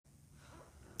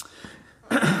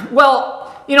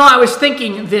Well, I was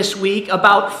thinking this week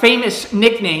about famous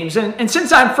nicknames, and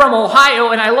since I'm from Ohio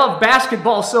and I love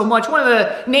basketball so much, one of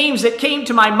the names that came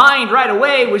to my mind right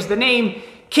away was the name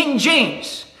King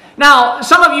James. Now,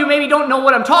 some of you maybe don't know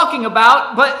what I'm talking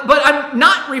about, but I'm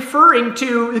not referring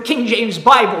to the King James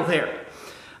Bible there.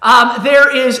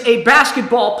 There is a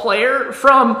basketball player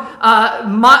from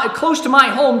close to my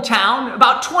hometown,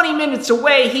 about 20 minutes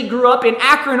away. He grew up in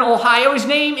Akron, Ohio. His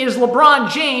name is LeBron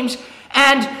James,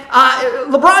 and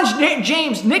LeBron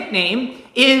James' nickname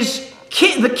is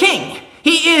the King.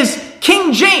 He is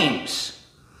King James.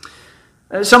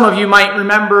 Some of you might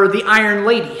remember the Iron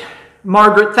Lady,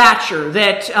 Margaret Thatcher,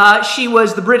 that she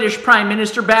was the British Prime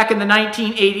Minister back in the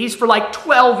 1980s. For like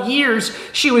 12 years,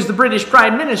 she was the British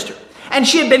Prime Minister. And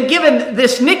she had been given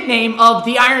this nickname of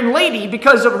the Iron Lady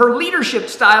because of her leadership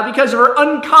style, because of her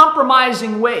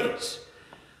uncompromising ways.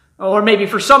 Or maybe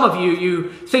for some of you,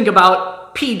 you think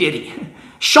about P. Diddy,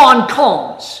 Sean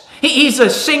Combs. He's a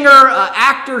singer,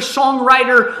 actor,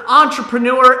 songwriter,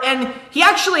 entrepreneur, and he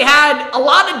actually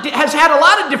has had a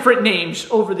lot of different names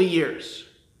over the years.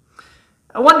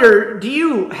 I wonder, do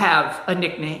you have a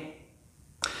nickname?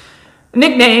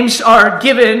 Nicknames are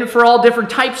given for all different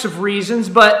types of reasons,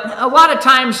 but a lot of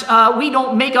times we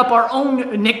don't make up our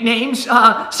own nicknames.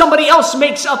 Somebody else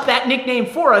makes up that nickname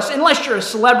for us. Unless you're a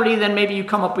celebrity, then maybe you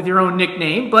come up with your own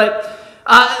nickname. But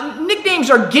nicknames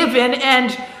are given,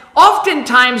 and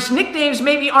oftentimes nicknames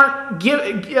maybe aren't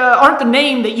the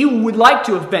name that you would like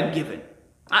to have been given.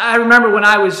 I remember when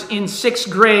I was in 6th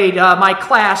grade, my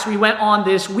class, we went on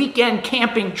this weekend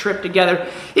camping trip together.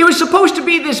 It was supposed to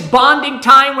be this bonding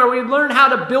time where we'd learn how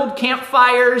to build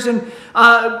campfires and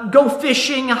go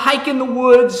fishing, hike in the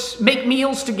woods, make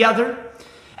meals together.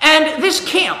 And this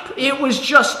camp, it was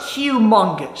just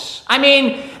humongous. I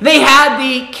mean, they had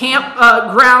the camp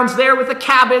grounds there with the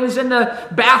cabins and the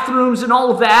bathrooms and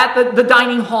all of that, the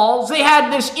dining halls. They had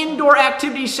this indoor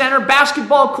activity center,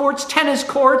 basketball courts, tennis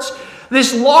courts,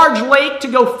 this large lake to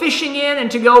go fishing in and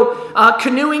to go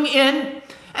canoeing in.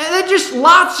 And then just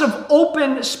lots of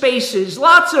open spaces,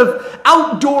 lots of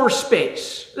outdoor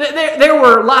space. There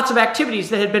were lots of activities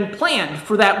that had been planned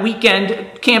for that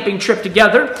weekend camping trip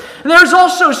together. And there was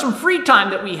also some free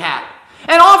time that we had.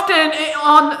 And often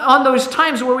on those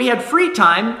times where we had free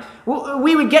time,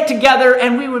 we would get together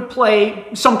and we would play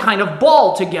some kind of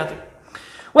ball together.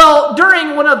 Well,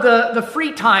 during one of the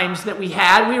free times that we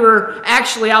had, we were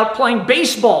actually out playing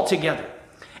baseball together.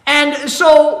 And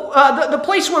so the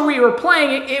place where we were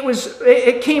playing,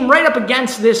 it came right up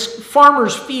against this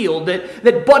farmer's field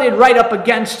that butted right up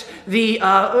against the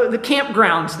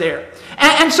campgrounds there.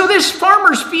 And so this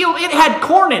farmer's field, it had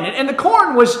corn in it, and the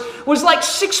corn was like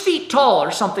 6 feet tall or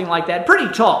something like that,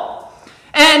 pretty tall.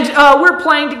 And we're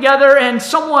playing together, and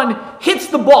someone hits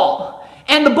the ball.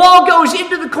 And the ball goes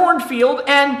into the cornfield,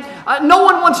 and no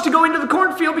one wants to go into the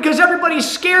cornfield because everybody's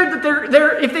scared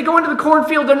that if they go into the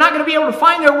cornfield, they're not going to be able to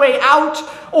find their way out,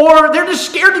 or they're just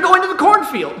scared to go into the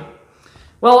cornfield.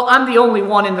 Well, I'm the only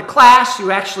one in the class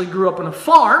who actually grew up on a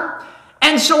farm,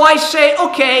 and so I say,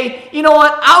 okay, you know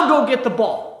what, I'll go get the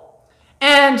ball.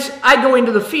 And I go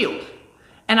into the field,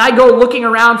 and I go looking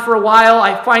around for a while.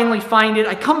 I finally find it.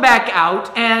 I come back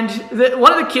out, and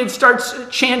one of the kids starts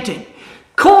chanting,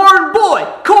 "Corn boy,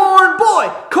 corn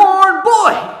boy, corn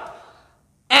boy."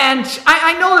 And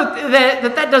I know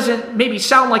that doesn't maybe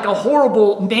sound like a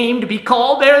horrible name to be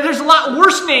called. There's a lot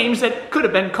worse names that could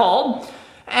have been called.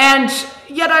 And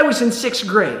yet I was in 6th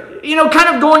grade,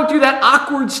 kind of going through that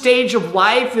awkward stage of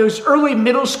life, those early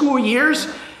middle school years.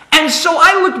 And so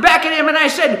I looked back at him and I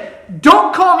said,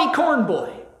 "Don't call me corn boy."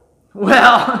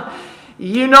 Well,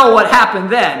 you know what happened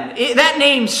then. That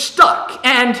name stuck.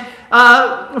 And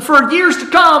for years to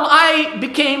come, I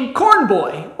became Corn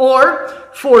Boy, or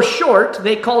for short,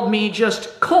 they called me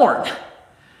just Corn.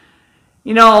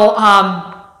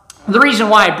 The reason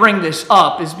why I bring this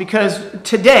up is because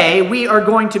today we are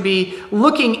going to be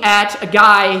looking at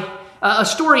a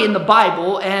story in the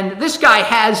Bible, and this guy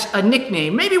has a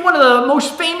nickname, maybe one of the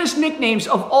most famous nicknames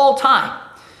of all time.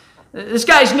 This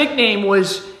guy's nickname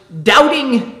was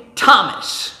Doubting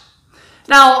Thomas.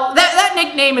 Now, that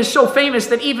nickname is so famous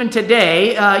that even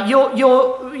today,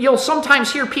 you'll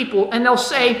sometimes hear people and they'll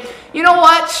say, "You know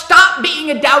what? Stop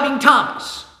being a doubting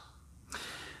Thomas." I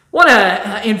want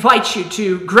to invite you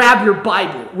to grab your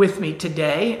Bible with me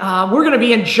today. We're going to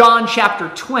be in John chapter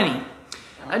 20.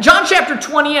 John chapter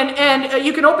 20, and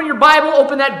you can open your Bible,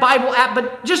 open that Bible app,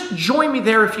 but just join me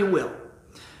there if you will.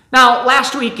 Now,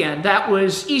 last weekend, that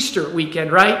was Easter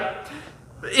weekend, right?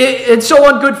 And so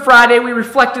on Good Friday, we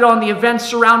reflected on the events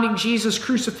surrounding Jesus'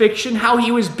 crucifixion, how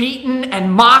he was beaten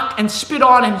and mocked and spit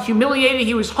on and humiliated.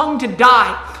 He was hung to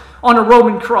die. on a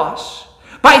Roman cross.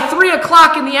 By 3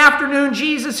 o'clock in the afternoon,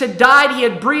 Jesus had died. He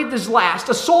had breathed his last.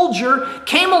 A soldier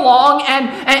came along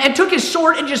and took his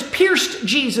sword and just pierced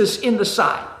Jesus in the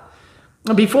side.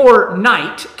 Before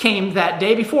night came that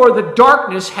day, before the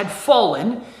darkness had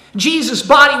fallen, Jesus'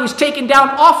 body was taken down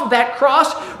off of that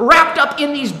cross, wrapped up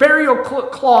in these burial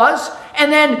cloths,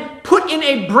 and then put in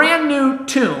a brand new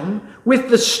tomb with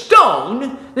the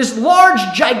stone, this large,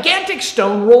 gigantic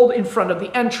stone, rolled in front of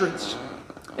the entrance.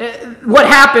 What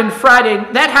happened Friday,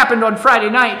 that happened on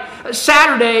Friday night.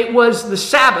 Saturday was the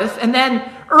Sabbath, and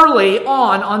then early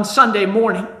on Sunday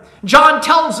morning, John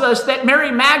tells us that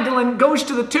Mary Magdalene goes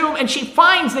to the tomb and she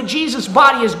finds that Jesus'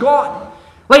 body is gone.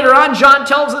 Later on, John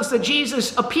tells us that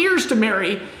Jesus appears to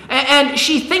Mary, and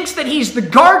she thinks that he's the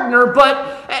gardener,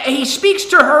 but he speaks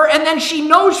to her, and then she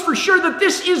knows for sure that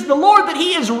this is the Lord, that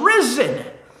he is risen.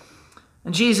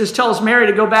 And Jesus tells Mary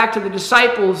to go back to the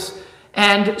disciples,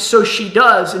 and so she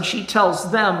does, and she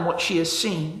tells them what she has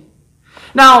seen.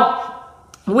 Now,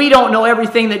 we don't know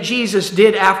everything that Jesus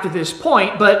did after this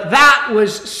point, but that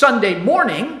was Sunday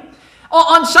morning.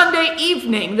 On Sunday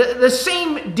evening, the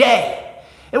same day,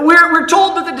 we're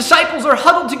told that the disciples are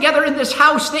huddled together in this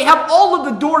house. They have all of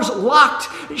the doors locked,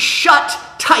 shut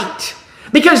tight,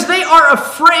 because they are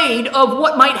afraid of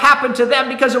what might happen to them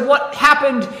because of what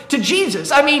happened to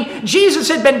Jesus. I mean, Jesus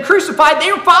had been crucified.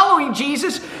 They were following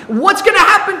Jesus. What's going to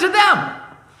happen to them?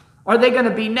 Are they going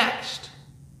to be next?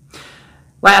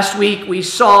 Last week, we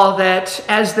saw that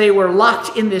as they were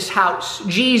locked in this house,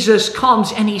 Jesus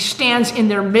comes and he stands in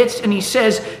their midst and he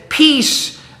says,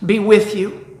 "Peace be with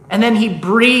you." And then he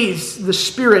breathes the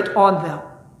Spirit on them.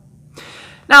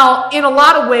 Now, in a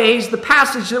lot of ways, the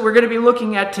passage that we're going to be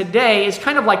looking at today is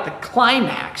kind of like the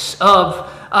climax of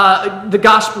the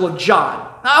Gospel of John.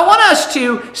 Now, I want us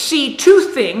to see two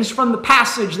things from the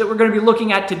passage that we're going to be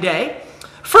looking at today.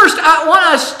 First, I want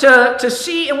us to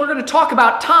see, and we're going to talk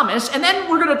about Thomas, and then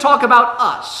we're going to talk about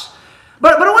us.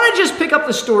 But I want to just pick up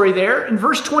the story there in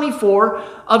verse 24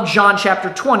 of John chapter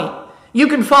 20. You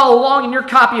can follow along in your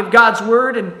copy of God's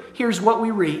Word, and here's what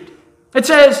we read. It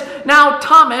says, "Now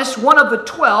Thomas, one of the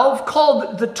 12,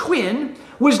 called the twin,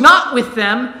 was not with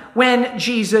them when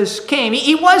Jesus came."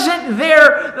 He wasn't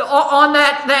there on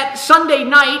that Sunday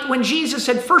night when Jesus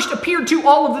had first appeared to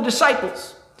all of the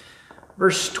disciples.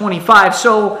 Verse 25,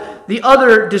 "So the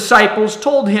other disciples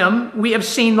told him, 'We have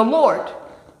seen the Lord.'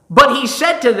 But he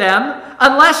said to them,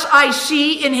 'Unless I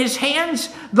see in his hands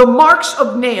the marks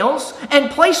of nails,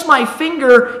 and place my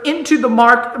finger into the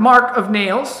mark of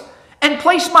nails, and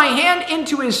place my hand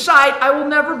into his side, I will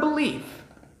never believe.'"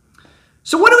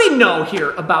 So what do we know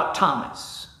here about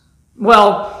Thomas?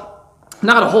 Well,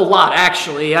 not a whole lot,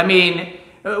 actually. I mean,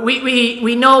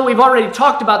 we know, we've already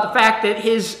talked about the fact that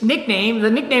his nickname,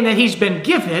 the nickname that he's been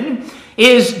given,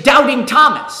 is Doubting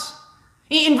Thomas.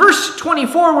 In verse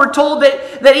 24, we're told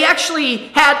that he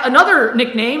actually had another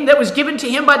nickname that was given to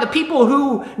him by the people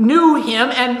who knew him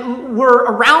and were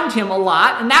around him a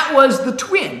lot, and that was the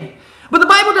twin. But the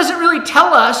Bible doesn't really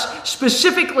tell us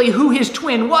specifically who his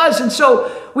twin was, and so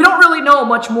we don't really know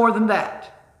much more than that.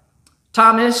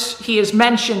 Thomas, he is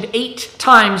mentioned 8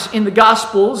 times in the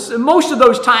Gospels. Most of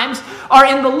those times are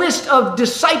in the list of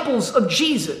disciples of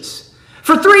Jesus.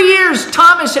 For 3 years,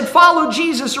 Thomas had followed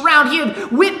Jesus around. He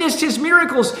had witnessed his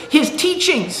miracles, his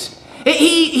teachings.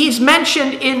 He's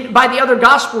mentioned by the other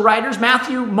gospel writers,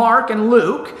 Matthew, Mark, and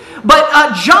Luke.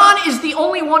 But John is the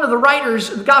only one of the writers,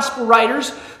 the gospel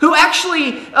writers, who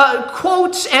actually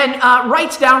quotes and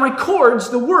writes down, records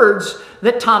the words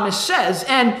that Thomas says.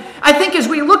 And I think as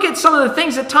we look at some of the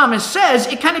things that Thomas says,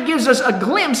 it kind of gives us a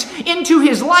glimpse into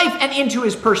his life and into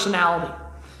his personality.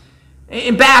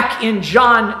 Back in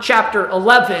John chapter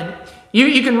 11,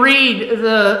 you can read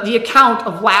the account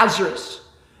of Lazarus.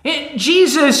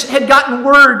 Jesus had gotten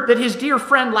word that his dear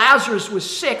friend Lazarus was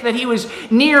sick, that he was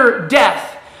near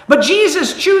death. But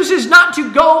Jesus chooses not to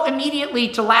go immediately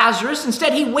to Lazarus.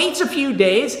 Instead, he waits a few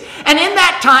days, and in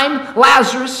that time,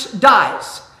 Lazarus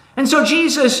dies. And so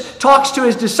Jesus talks to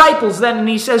his disciples then, and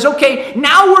he says, "Okay,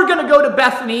 now we're going to go to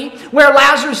Bethany, where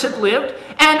Lazarus had lived,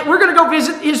 and we're going to go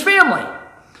visit his family."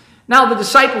 Now the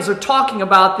disciples are talking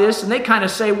about this, and they kind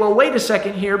of say, "Well, wait a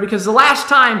second here, because the last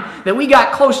time that we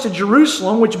got close to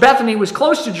Jerusalem," which Bethany was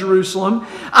close to Jerusalem,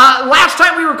 last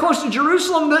time we were close to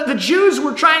Jerusalem, the Jews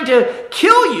were trying to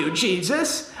kill you,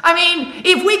 Jesus. I mean,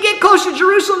 if we get close to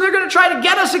Jerusalem, they're going to try to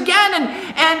get us again,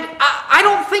 and I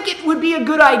don't think it would be a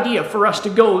good idea for us to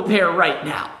go there right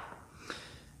now.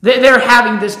 They're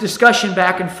having this discussion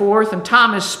back and forth, and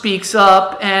Thomas speaks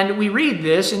up, and we read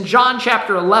this in John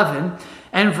chapter 11,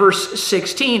 and verse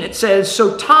 16, it says,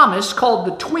 "So Thomas, called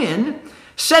the twin,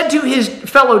 said to his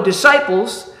fellow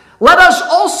disciples, let us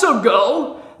also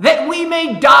go, that we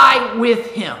may die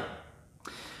with him.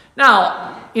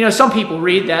 Now, some people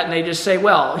read that and they just say,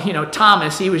 well,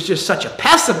 Thomas, he was just such a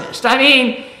pessimist. I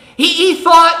mean, he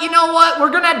thought, you know what,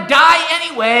 we're going to die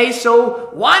anyway, so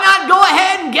why not go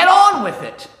ahead and get on with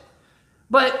it?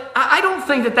 But I don't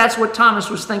think that that's what Thomas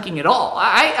was thinking at all.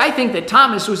 I think that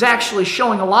Thomas was actually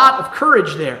showing a lot of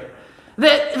courage there.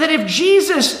 That if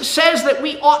Jesus says that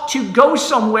we ought to go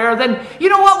somewhere, then you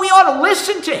know what, we ought to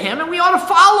listen to him and we ought to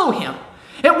follow him.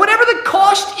 And whatever the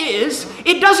cost is,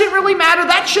 it doesn't really matter.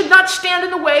 That should not stand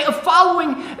in the way of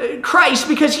following Christ,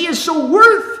 because he is so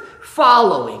worth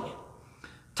following.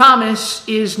 Thomas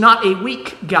is not a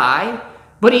weak guy,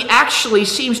 but he actually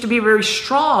seems to be very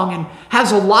strong and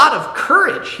has a lot of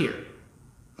courage here.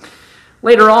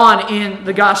 Later on in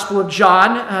the Gospel of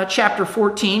John, chapter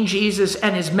 14, Jesus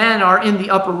and his men are in the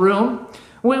upper room.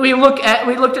 We looked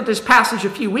at this passage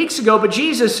a few weeks ago, but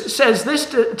Jesus says this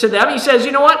to them. He says,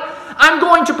 you know what? I'm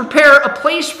going to prepare a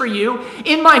place for you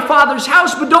in my Father's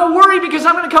house, but don't worry, because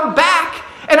I'm going to come back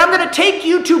and I'm going to take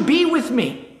you to be with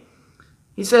me.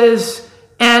 He says,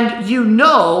 and you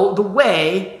know the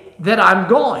way that I'm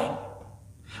going.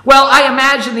 Well, I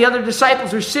imagine the other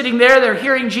disciples are sitting there, they're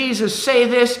hearing Jesus say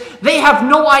this. They have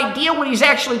no idea what he's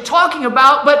actually talking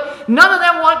about, but none of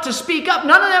them want to speak up.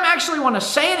 None of them actually want to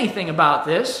say anything about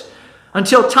this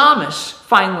until Thomas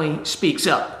finally speaks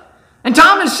up. And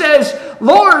Thomas says,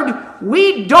 Lord,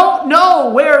 we don't know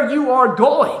where you are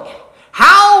going.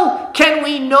 How can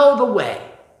we know the way?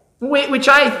 Which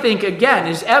I think, again,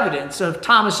 is evidence of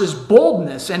Thomas's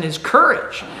boldness and his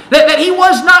courage. That he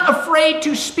was not afraid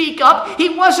to speak up. He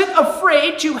wasn't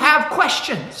afraid to have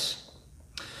questions.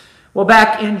 Well,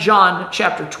 back in John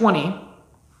chapter 20,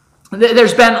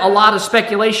 there's been a lot of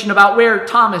speculation about where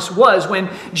Thomas was when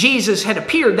Jesus had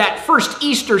appeared that first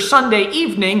Easter Sunday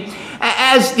evening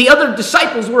as the other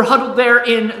disciples were huddled there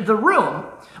in the room.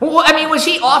 Well, I mean, was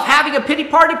he off having a pity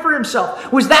party for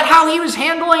himself? Was that how he was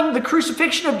handling the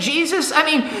crucifixion of Jesus? I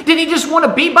mean, did he just want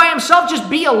to be by himself, just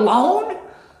be alone?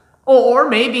 Or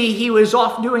maybe he was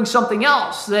off doing something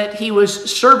else, that he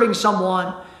was serving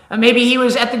someone, and maybe he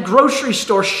was at the grocery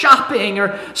store shopping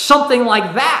or something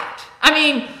like that. I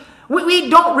mean, we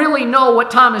don't really know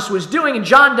what Thomas was doing, and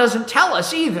John doesn't tell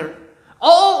us either.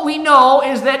 All we know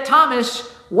is that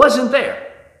Thomas wasn't there.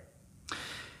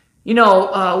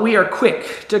 We are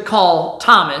quick to call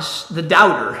Thomas the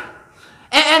doubter.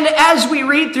 And as we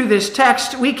read through this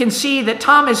text, we can see that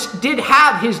Thomas did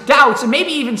have his doubts and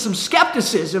maybe even some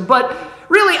skepticism, but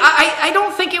really, I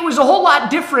don't think it was a whole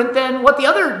lot different than what the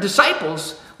other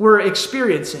disciples were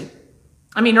experiencing.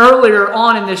 I mean, earlier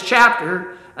on in this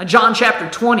chapter, John chapter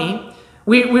 20,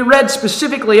 we read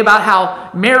specifically about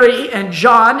how Mary and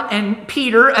John and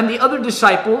Peter and the other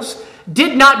disciples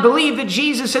did not believe that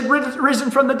Jesus had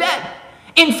risen from the dead.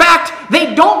 In fact,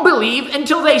 they don't believe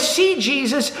until they see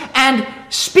Jesus and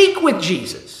speak with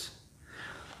Jesus.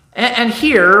 And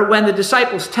here, when the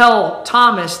disciples tell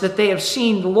Thomas that they have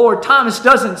seen the Lord, Thomas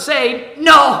doesn't say,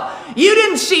 no, you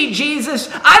didn't see Jesus.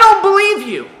 I don't believe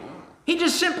you. He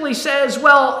just simply says,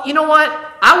 well, you know what?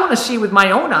 I want to see with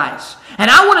my own eyes.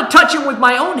 And I want to touch him with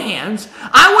my own hands.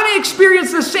 I want to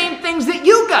experience the same things that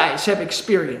you guys have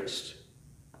experienced.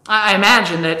 I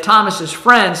imagine that Thomas's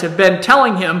friends have been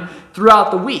telling him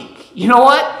throughout the week, you know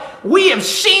what? We have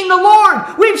seen the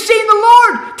Lord. We've seen the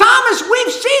Lord. Thomas,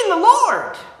 we've seen the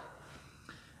Lord.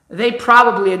 They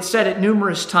probably had said it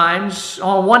numerous times.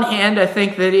 On one hand, I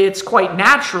think that it's quite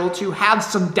natural to have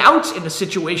some doubts in a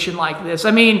situation like this.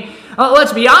 I mean,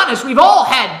 let's be honest, we've all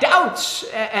had doubts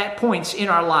at points in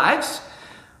our lives.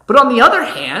 But on the other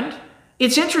hand,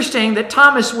 it's interesting that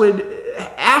Thomas would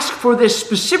ask for this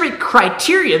specific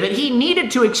criteria that he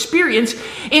needed to experience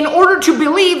in order to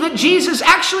believe that Jesus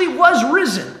actually was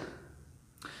risen.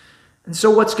 And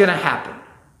so what's going to happen?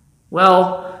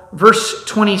 Well, verse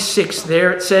 26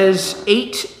 there, it says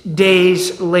 8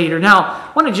 days later. Now,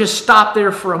 I want to just stop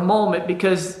there for a moment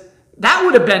because that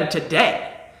would have been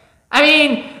today. I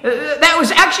mean, it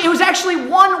was actually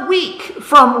 1 week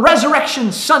from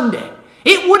Resurrection Sunday.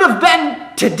 It would have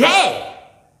been today.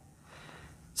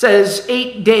 It says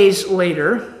 8 days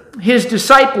later, his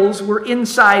disciples were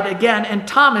inside again, and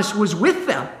Thomas was with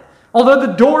them. Although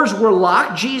the doors were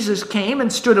locked, Jesus came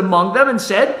and stood among them and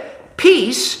said,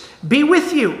 "Peace be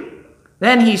with you."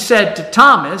 Then he said to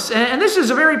Thomas, and this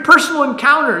is a very personal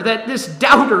encounter that this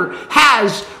doubter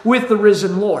has with the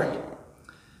risen Lord.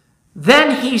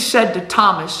 Then he said to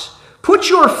Thomas, "Put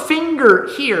your finger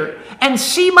here and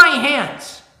see my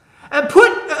hands.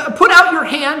 Put out your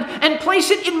hand and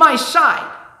place it in my side.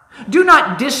 Do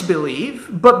not disbelieve,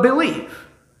 but believe."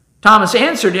 Thomas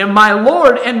answered him, "My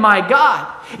Lord and my God."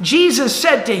 Jesus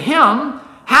said to him,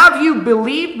 "Have you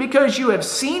believed because you have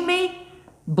seen me?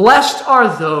 Blessed are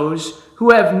those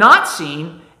who have not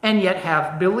seen and yet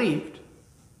have believed."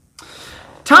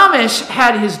 Thomas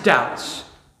had his doubts.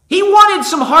 He wanted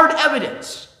some hard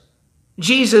evidence.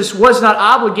 Jesus was not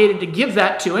obligated to give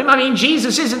that to him. I mean,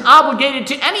 Jesus isn't obligated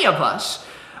to any of us.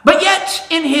 But yet,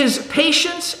 in his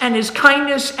patience and his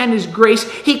kindness and his grace,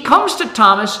 he comes to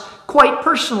Thomas quite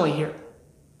personally here.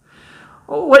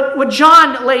 What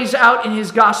John lays out in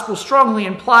his gospel strongly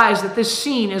implies that this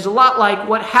scene is a lot like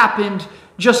what happened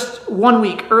just 1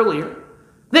 week earlier.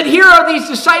 That here are these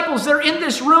disciples, they're in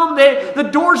this room, the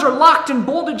doors are locked and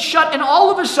bolted shut, and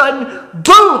all of a sudden,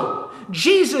 boom!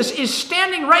 Jesus is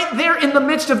standing right there in the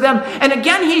midst of them. And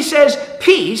again he says,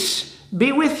 "Peace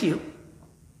be with you."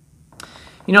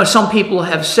 You know, some people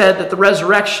have said that the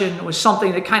resurrection was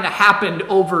something that kind of happened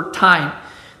over time.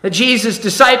 That Jesus'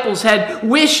 disciples had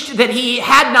wished that he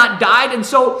had not died, and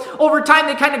so over time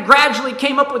they kind of gradually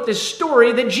came up with this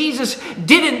story that Jesus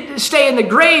didn't stay in the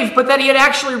grave, but that he had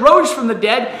actually rose from the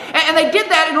dead, and they did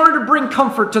that in order to bring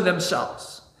comfort to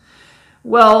themselves.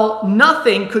 Well,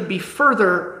 nothing could be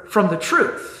further from the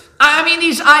truth. I mean,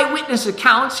 these eyewitness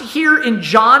accounts here in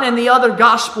John and the other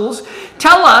Gospels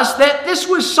tell us that this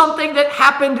was something that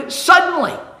happened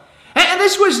suddenly. And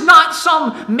this was not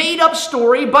some made-up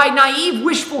story by naive,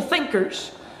 wishful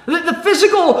thinkers. The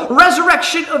physical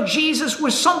resurrection of Jesus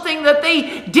was something that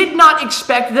they did not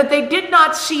expect, that they did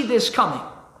not see this coming.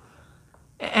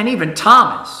 And even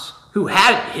Thomas, who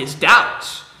had his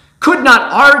doubts, could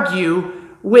not argue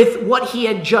with what he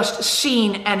had just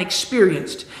seen and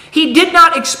experienced. He did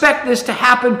not expect this to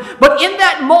happen, but in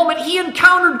that moment he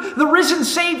encountered the risen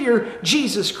Savior,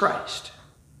 Jesus Christ.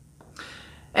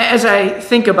 As I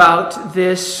think about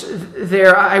this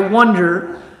I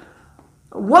wonder,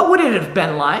 what would it have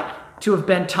been like to have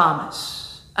been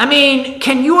Thomas? I mean,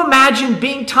 can you imagine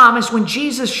being Thomas when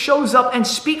Jesus shows up and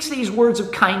speaks these words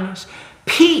of kindness?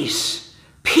 Peace,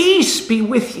 peace be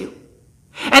with you.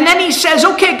 And then he says,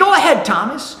 "Okay, go ahead,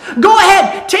 Thomas. Go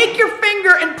ahead, take your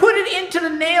finger and put it into the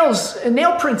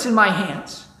nail prints in my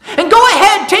hands. And go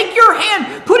ahead, take your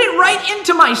hand, put it right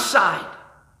into my side."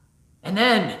 And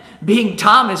then being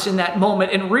Thomas in that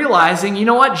moment and realizing, you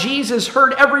know what, Jesus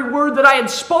heard every word that I had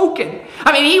spoken.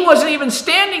 I mean, he wasn't even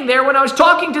standing there when I was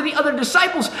talking to the other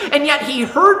disciples, and yet he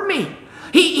heard me.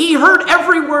 He heard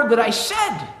every word that I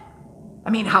said.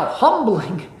 I mean, how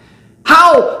humbling.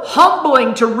 How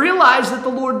humbling to realize that the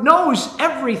Lord knows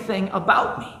everything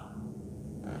about me.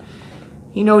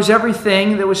 He knows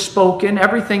everything that was spoken,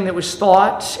 everything that was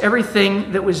thought,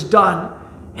 everything that was done.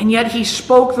 And yet he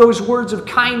spoke those words of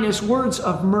kindness, words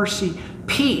of mercy.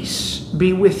 Peace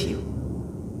be with you.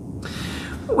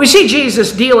 We see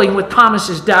Jesus dealing with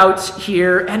Thomas's doubts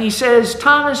here, and he says,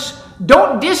 "Thomas,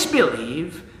 don't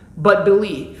disbelieve, but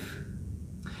believe."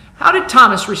 How did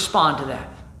Thomas respond to that?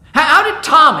 How did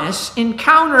Thomas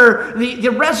encounter the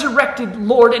resurrected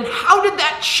Lord, and how did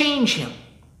that change him?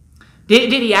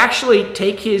 Did he actually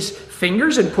take his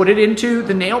fingers and put it into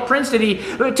the nail prints? Did he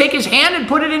take his hand and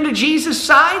put it into Jesus'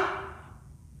 side?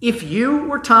 If you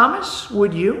were Thomas,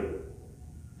 would you?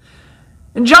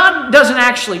 And John doesn't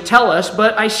actually tell us,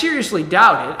 but I seriously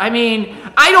doubt it. I mean,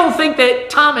 I don't think that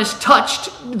Thomas touched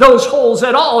those holes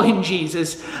at all in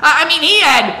Jesus. I mean,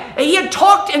 he had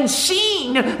talked and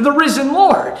seen the risen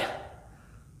Lord.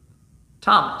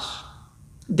 Thomas,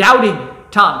 doubting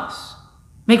Thomas,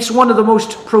 makes one of the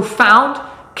most profound,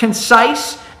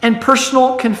 concise, and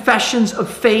personal confessions of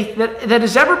faith that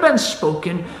has ever been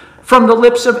spoken from the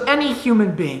lips of any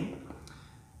human being.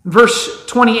 Verse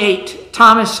 28,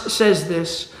 Thomas says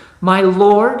this, "My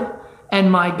Lord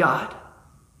and my God."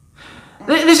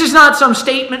 This is not some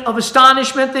statement of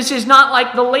astonishment. This is not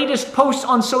like the latest post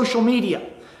on social media.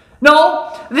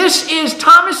 No, this is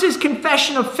Thomas's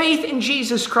confession of faith in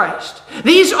Jesus Christ.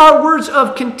 These are words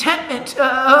of commitment.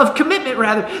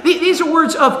 These are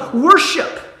words of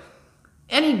worship.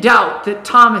 Any doubt that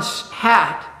Thomas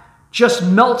had just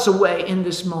melts away in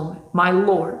this moment. My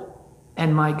Lord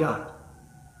and my God.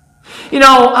 You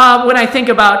know, when I think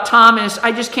about Thomas,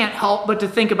 I just can't help but to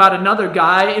think about another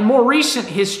guy in more recent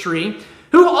history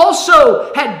who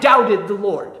also had doubted the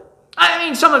Lord. I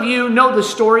mean, some of you know the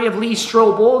story of Lee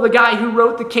Strobel, the guy who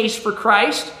wrote The Case for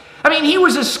Christ. I mean, he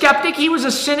was a skeptic, he was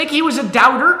a cynic, he was a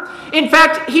doubter. In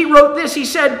fact, he wrote this, he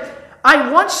said, "I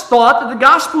once thought that the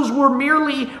Gospels were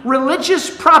merely religious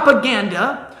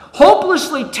propaganda,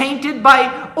 hopelessly tainted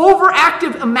by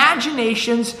overactive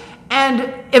imaginations and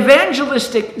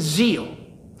evangelistic zeal."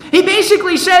 He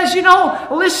basically says, you know,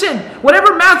 listen,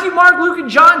 whatever Matthew, Mark, Luke, and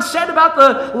John said about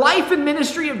the life and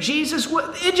ministry of Jesus,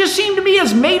 it just seemed to me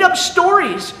as made-up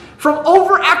stories from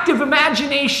overactive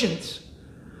imaginations.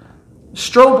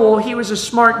 Strobel, he was a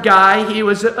smart guy. He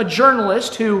was a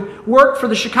journalist who worked for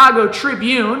the Chicago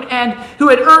Tribune and who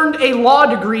had earned a law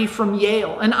degree from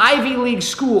Yale, an Ivy League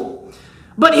school.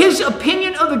 But his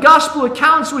opinion of the gospel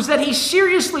accounts was that he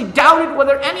seriously doubted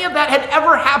whether any of that had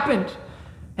ever happened.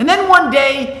 And then one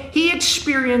day, he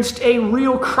experienced a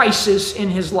real crisis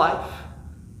in his life.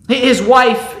 His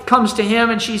wife comes to him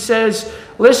and she says,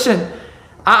 "Listen,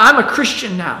 I'm a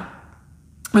Christian now."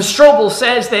 Strobel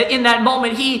says that in that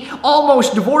moment he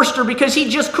almost divorced her because he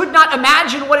just could not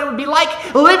imagine what it would be like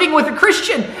living with a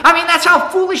Christian. I mean, that's how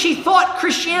foolish he thought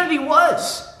Christianity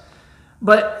was.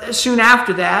 But soon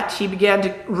after that, he began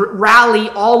to rally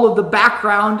all of the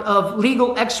background of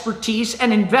legal expertise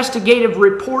and investigative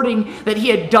reporting that he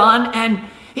had done, and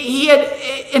he had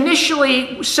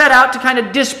initially set out to kind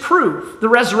of disprove the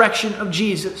resurrection of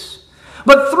Jesus.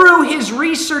 But through his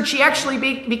research, he actually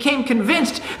became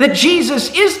convinced that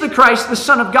Jesus is the Christ, the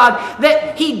Son of God,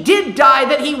 that he did die,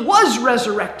 that he was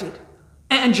resurrected.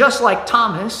 And just like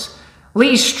Thomas,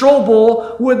 Lee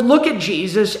Strobel would look at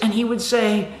Jesus and he would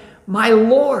say, "My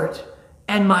Lord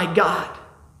and my God."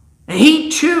 And he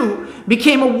too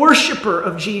became a worshiper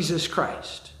of Jesus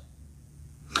Christ.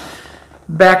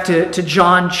 Back to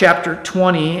John chapter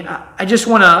 20, I just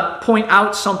want to point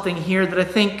out something here that I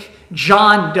think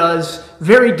John does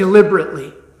very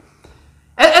deliberately.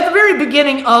 At the very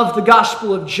beginning of the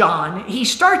Gospel of John, he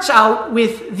starts out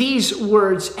with these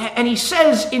words, and he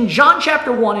says in John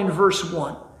chapter 1 in verse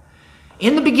 1,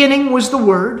 "In the beginning was the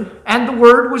Word, and the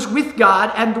Word was with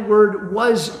God, and the Word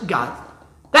was God."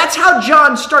 That's how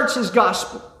John starts his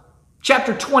Gospel.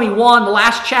 Chapter 21, the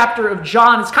last chapter of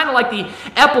John, it's kind of like the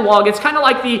epilogue. It's kind of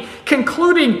like the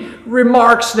concluding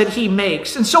remarks that he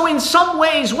makes. And so in some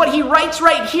ways, what he writes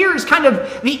right here is kind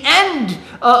of the end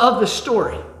of the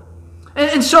story.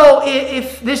 And so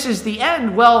if this is the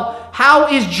end, well, how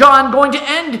is John going to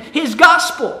end his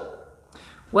gospel?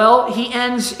 Well, he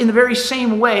ends in the very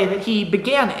same way that he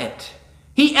began it.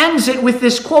 He ends it with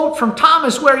this quote from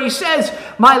Thomas where he says,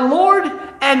 "My Lord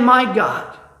and my God."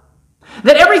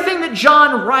 That everything that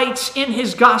John writes in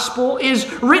his gospel is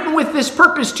written with this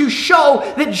purpose to show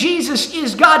that Jesus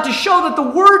is God, to show that the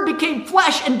Word became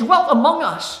flesh and dwelt among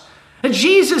us. That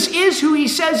Jesus is who he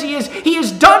says he is. He has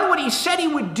done what he said he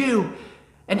would do.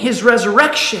 And his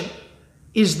resurrection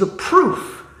is the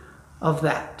proof of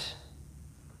that.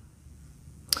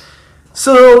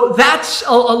 So that's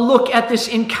a look at this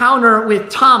encounter with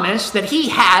Thomas that he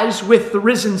has with the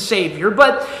risen Savior.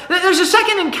 But there's a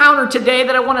second encounter today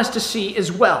that I want us to see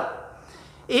as well.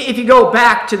 If you go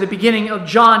back to the beginning of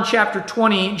John chapter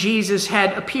 20, Jesus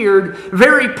had appeared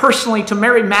very personally to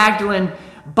Mary Magdalene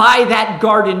by that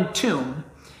garden tomb.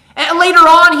 And later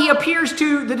on, he appears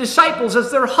to the disciples as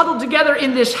they're huddled together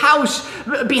in this house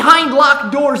behind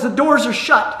locked doors. The doors are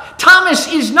shut.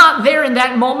 Thomas is not there in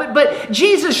that moment, but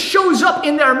Jesus shows up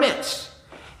in their midst.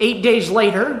 8 days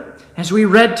later, as we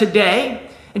read today,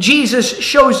 Jesus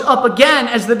shows up again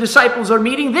as the disciples are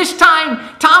meeting. This time,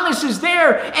 Thomas is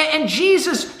there, and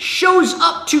Jesus shows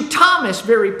up to Thomas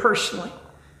very personally.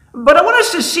 But I want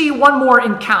us to see one more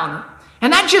encounter.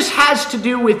 And that just has to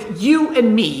do with you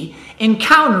and me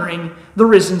encountering the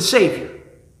risen Savior.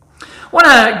 I want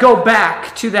to go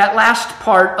back to that last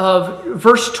part of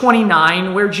verse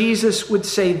 29 where Jesus would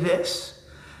say this,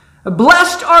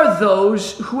 "Blessed are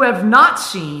those who have not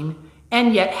seen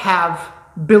and yet have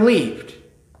believed."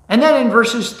 And then in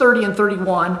verses 30 and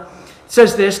 31, it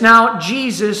says this, "Now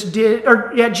Jesus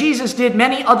did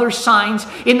many other signs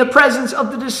in the presence of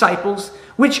the disciples,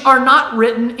 which are not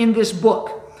written in this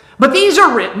book. But these are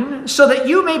written so that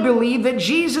you may believe that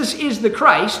Jesus is the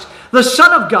Christ, the Son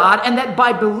of God, and that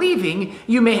by believing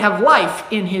you may have life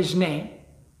in his name."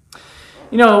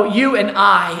 You know, you and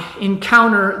I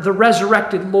encounter the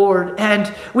resurrected Lord,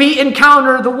 and we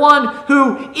encounter the one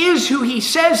who is who he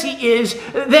says he is,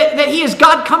 that he is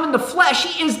God come in the flesh.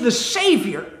 He is the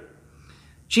Savior.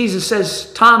 Jesus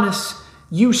says, "Thomas,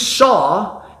 you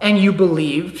saw and you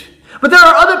believed." But there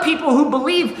are other people who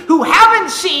believe who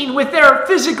haven't seen with their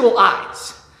physical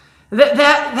eyes.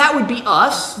 That would be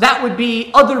us. That would be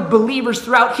other believers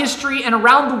throughout history and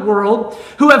around the world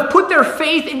who have put their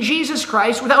faith in Jesus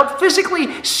Christ without physically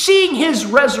seeing his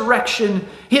resurrection,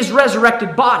 his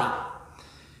resurrected body.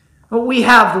 But we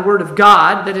have the Word of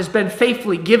God that has been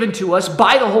faithfully given to us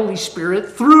by the Holy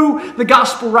Spirit through the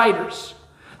gospel writers.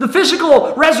 The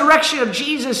physical resurrection of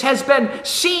Jesus has been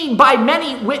seen by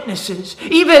many witnesses,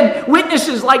 even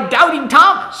witnesses like doubting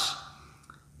Thomas.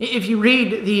 If you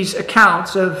read these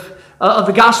accounts of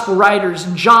the gospel writers,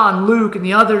 and John, Luke, and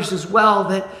the others as well,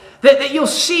 that you'll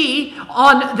see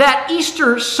on that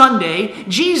Easter Sunday,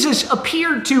 Jesus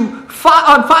appeared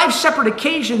on 5 separate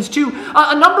occasions to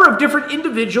a number of different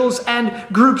individuals and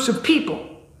groups of people.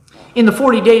 In the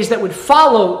 40 days that would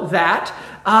follow that,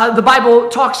 the Bible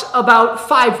talks about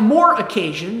 5 more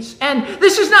occasions. And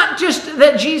this is not just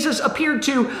that Jesus appeared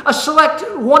to a select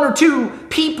 1 or 2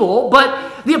 people,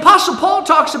 but the Apostle Paul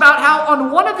talks about how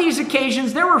on one of these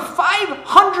occasions there were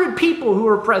 500 people who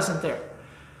were present there.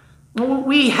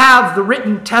 We have the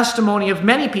written testimony of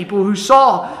many people who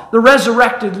saw the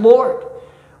resurrected Lord.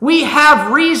 We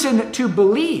have reason to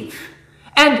believe.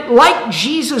 And like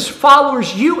Jesus'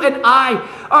 followers, you and I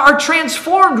are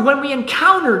transformed when we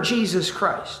encounter Jesus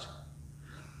Christ.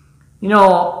 You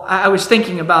know, I was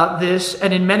thinking about this,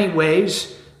 and in many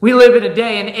ways, we live in a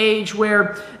day and age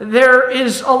where there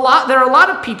are a lot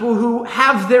of people who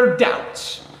have their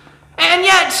doubts. And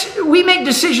yet, we make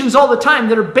decisions all the time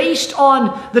that are based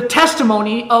on the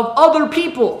testimony of other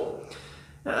people.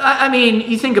 I mean,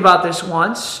 you think about this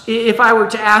once. If I were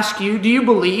to ask you, do you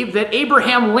believe that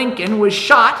Abraham Lincoln was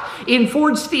shot in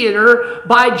Ford's Theater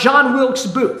by John Wilkes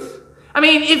Booth? I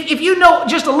mean, if you know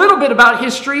just a little bit about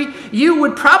history, you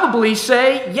would probably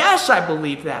say, yes, I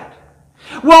believe that.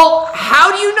 Well,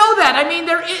 how do you know that? I mean,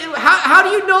 how do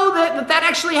you know that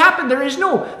actually happened? There is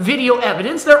no video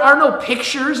evidence. There are no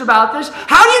pictures about this.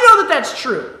 How do you know that that's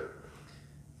true?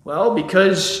 Well,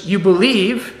 because you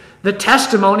believe the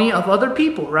testimony of other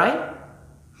people, right?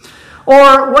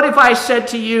 Or what if I said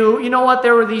to you, you know what,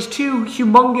 there were these 2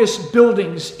 humongous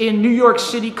buildings in New York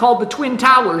City called the Twin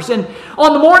Towers, and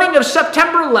on the morning of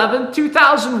September 11th,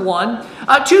 2001,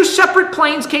 2 separate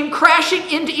planes came crashing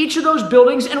into each of those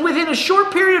buildings, and within a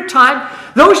short period of time,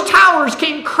 those towers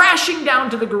came crashing down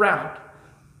to the ground.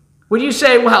 Would you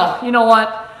say, well, you know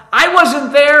what, I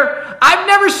wasn't there, I've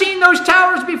never seen those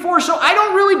towers before, so I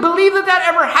don't really believe that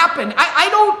ever happened. I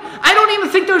don't even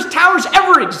think those towers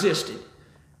ever existed.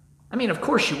 I mean, of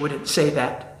course you wouldn't say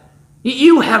that.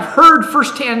 You have heard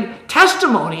firsthand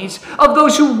testimonies of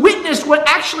those who witnessed what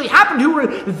actually happened, who were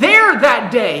there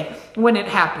that day when it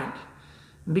happened.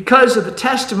 And because of the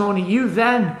testimony, you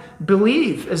then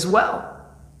believe as well.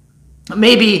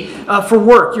 Maybe for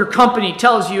work, your company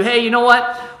tells you, hey, you know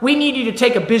what? We need you to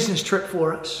take a business trip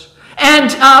for us.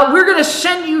 And we're going to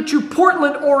send you to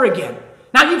Portland, Oregon.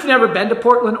 Now, you've never been to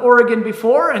Portland, Oregon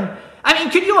before, and I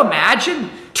mean, could you imagine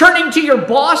turning to your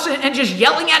boss and just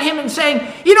yelling at him and saying,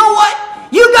 you know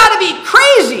what? You got to be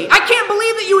crazy. I can't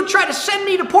believe that you would try to send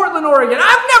me to Portland, Oregon.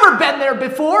 I've never been there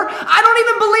before. I don't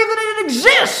even believe that it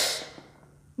exists.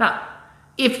 Now,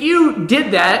 if you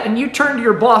did that and you turned to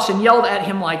your boss and yelled at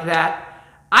him like that,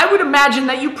 I would imagine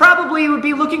that you probably would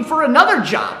be looking for another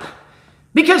job,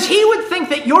 because he would think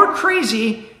that you're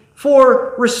crazy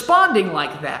for responding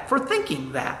like that, for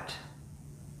thinking that.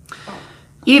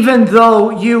 Even though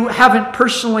you haven't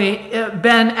personally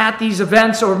been at these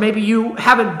events, or maybe you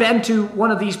haven't been to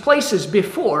one of these places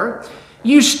before,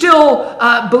 you still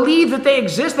believe that they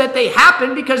exist, that they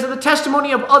happen because of the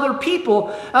testimony of other people,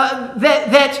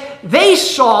 that they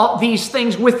saw these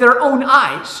things with their own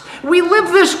eyes. We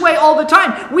live this way all the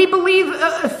time. We believe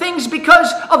things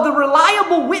because of the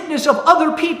reliable witness of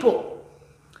other people.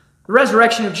 The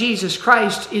resurrection of Jesus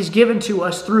Christ is given to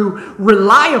us through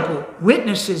reliable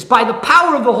witnesses by the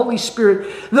power of the Holy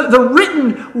Spirit, the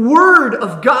written word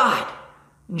of God.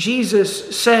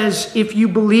 Jesus says, if you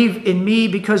believe in me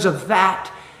because of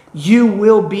that, you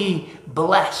will be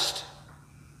blessed.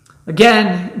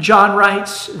 Again, John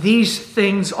writes, these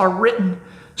things are written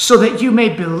so that you may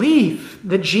believe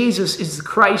that Jesus is the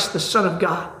Christ, the Son of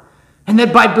God, and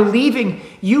that by believing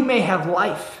you may have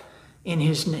life in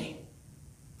his name.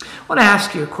 I want to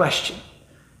ask you a question.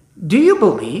 Do you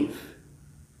believe?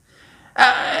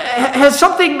 Has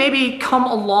something maybe come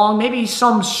along, maybe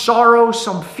some sorrow,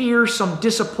 some fear, some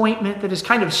disappointment that has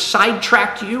kind of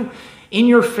sidetracked you in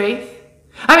your faith?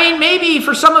 I mean, maybe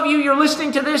for some of you, you're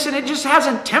listening to this and it just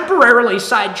hasn't temporarily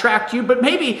sidetracked you, but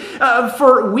maybe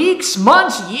for weeks,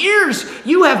 months, years,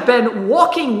 you have been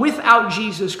walking without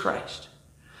Jesus Christ.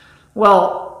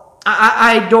 Well,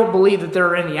 I don't believe that there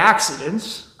are any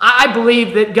accidents. I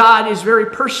believe that God is very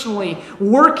personally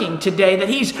working today, that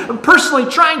he's personally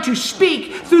trying to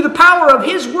speak through the power of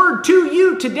his word to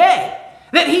you today,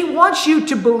 that he wants you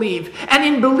to believe, and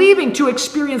in believing to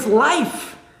experience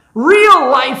life, real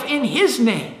life in his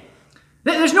name.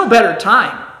 There's no better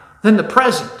time than the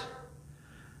present.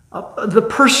 The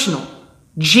personal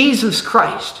Jesus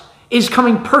Christ is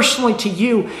coming personally to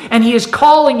you, and he is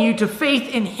calling you to faith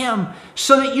in him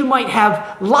so that you might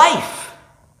have life.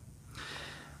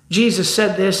 Jesus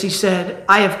said this, he said,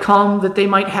 I have come that they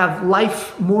might have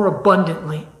life more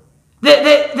abundantly.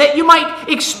 That you might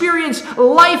experience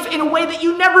life in a way that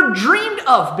you never dreamed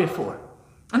of before.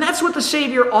 And that's what the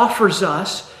Savior offers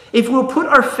us if we'll put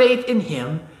our faith in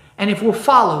Him and if we'll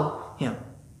follow Him.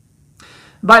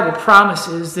 The Bible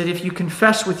promises that if you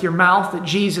confess with your mouth that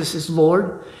Jesus is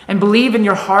Lord and believe in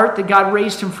your heart that God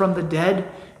raised Him from the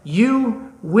dead,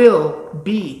 you will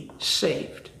be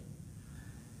saved.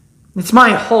 It's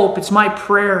my hope, it's my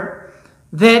prayer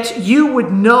that you would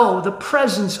know the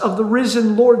presence of the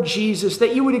risen Lord Jesus,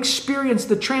 that you would experience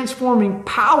the transforming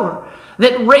power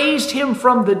that raised Him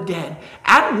from the dead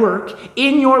at work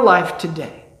in your life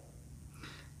today.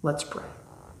 Let's pray.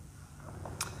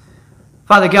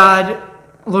 Father God,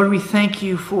 Lord, we thank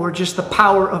you for just the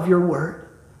power of your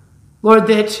word. Lord,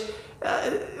 that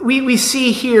we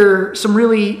see here some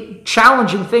really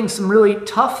challenging things, some really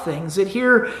tough things. That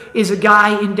here is a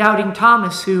guy in Doubting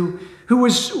Thomas who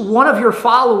was one of your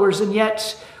followers and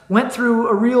yet went through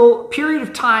a real period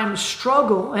of time,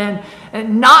 struggle and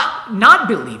not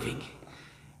believing.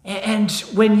 And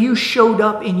when you showed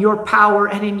up in your power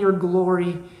and in your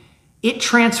glory, it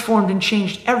transformed and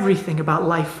changed everything about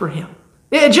life for him.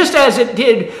 Just as it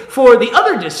did for the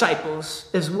other disciples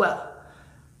as well.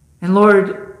 And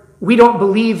Lord, we don't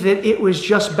believe that it was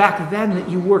just back then that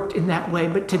you worked in that way,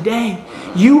 but today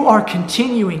you are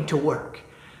continuing to work.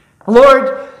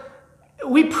 Lord,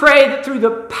 we pray that through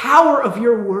the power of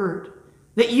your word,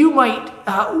 that you might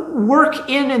work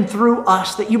in and through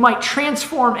us, that you might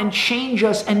transform and change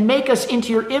us and make us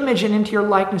into your image and into your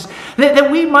likeness,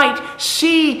 that we might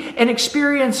see and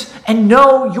experience and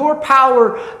know your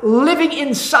power living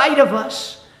inside of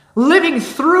us, living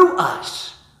through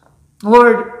us.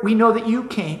 Lord, we know that you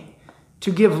came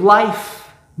to give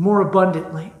life more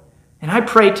abundantly. And I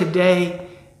pray today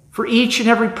for each and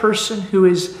every person who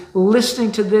is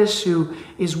listening to this, who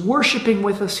is worshiping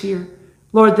with us here,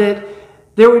 Lord, that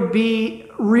there would be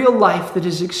real life that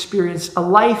is experienced, a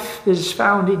life that is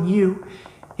found in you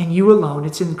and you alone.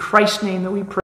 It's in Christ's name that we pray.